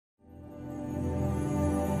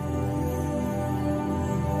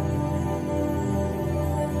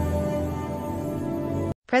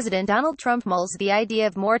President Donald Trump mulls the idea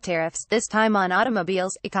of more tariffs, this time on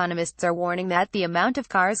automobiles. Economists are warning that the amount of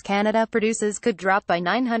cars Canada produces could drop by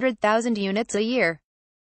 900,000 units a year.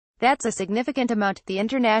 That's a significant amount. The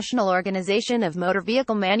International Organization of Motor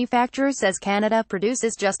Vehicle Manufacturers says Canada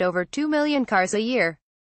produces just over 2 million cars a year.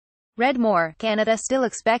 Read more. Canada still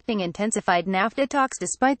expecting intensified NAFTA talks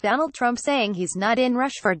despite Donald Trump saying he's not in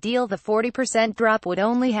rush for deal. The 40% drop would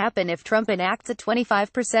only happen if Trump enacts a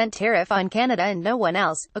 25% tariff on Canada and no one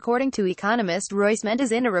else, according to economist Royce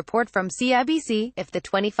Mendez in a report from CIBC. If the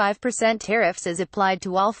 25% tariffs is applied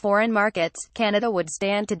to all foreign markets, Canada would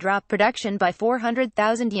stand to drop production by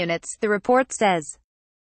 400,000 units, the report says.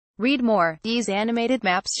 Read more. These animated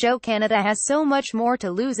maps show Canada has so much more to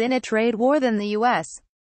lose in a trade war than the U.S.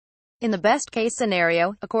 In the best-case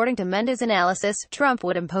scenario, according to Mendez' analysis, Trump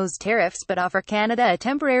would impose tariffs but offer Canada a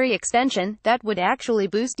temporary extension that would actually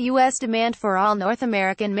boost U.S. demand for all North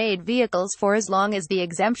American-made vehicles for as long as the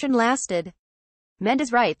exemption lasted.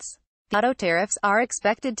 Mendez writes, the auto tariffs are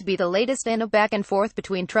expected to be the latest in a back-and-forth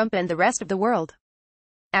between Trump and the rest of the world.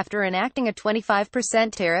 After enacting a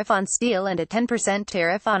 25% tariff on steel and a 10%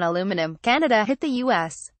 tariff on aluminum, Canada hit the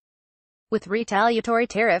U.S. with retaliatory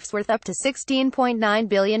tariffs worth up to $16.9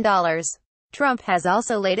 billion. Trump has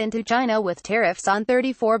also laid into China with tariffs on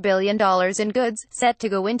 $34 billion in goods, set to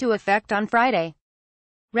go into effect on Friday.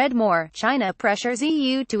 Read more. China pressures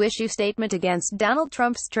EU to issue statement against Donald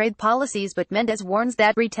Trump's trade policies, but Mendez warns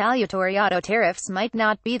that retaliatory auto tariffs might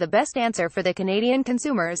not be the best answer for the Canadian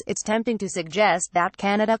consumers. It's tempting to suggest that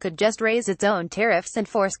Canada could just raise its own tariffs and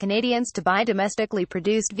force Canadians to buy domestically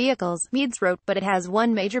produced vehicles, Mendez wrote, but it has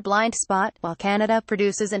one major blind spot. While Canada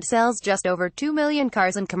produces and sells just over 2 million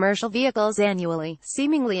cars and commercial vehicles annually,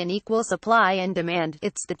 seemingly an equal supply and demand,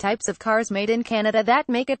 it's the types of cars made in Canada that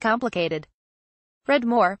make it complicated. Read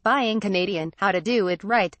more. Buying Canadian, how to do it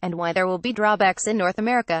right, and why there will be drawbacks in North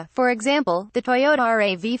America. For example, the Toyota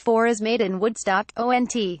RAV4 is made in Woodstock,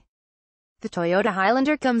 ONT. The Toyota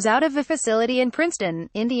Highlander comes out of a facility in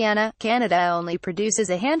Princeton, Indiana. Canada only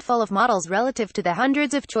produces a handful of models relative to the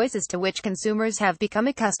hundreds of choices to which consumers have become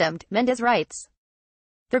accustomed, Mendez writes.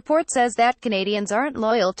 The report says that Canadians aren't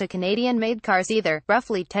loyal to Canadian-made cars either.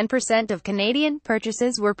 Roughly 10% of Canadian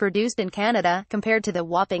purchases were produced in Canada, compared to the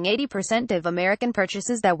whopping 80% of American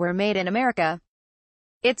purchases that were made in America.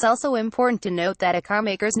 It's also important to note that a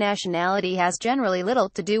carmaker's nationality has generally little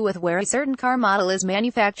to do with where a certain car model is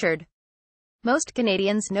manufactured. Most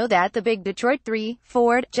Canadians know that the big Detroit 3,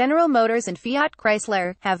 Ford, General Motors and Fiat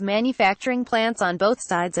Chrysler have manufacturing plants on both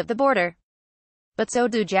sides of the border. But so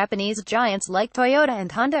do Japanese giants like Toyota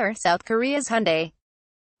and Honda or South Korea's Hyundai.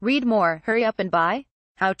 Read more. Hurry up and buy.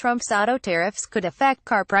 How Trump's auto tariffs could affect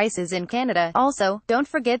car prices in Canada. Also, don't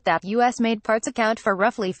forget that U.S.-made parts account for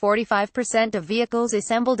roughly 45% of vehicles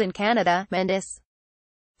assembled in Canada, Mendez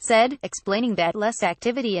said, explaining that less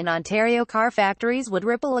activity in Ontario car factories would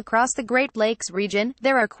ripple across the Great Lakes region.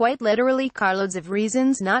 There are quite literally carloads of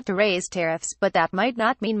reasons not to raise tariffs, but that might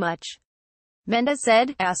not mean much. Mendez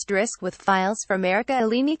said, with Files for America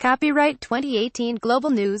Alini, copyright 2018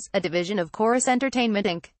 Global News, a division of Chorus Entertainment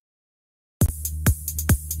Inc.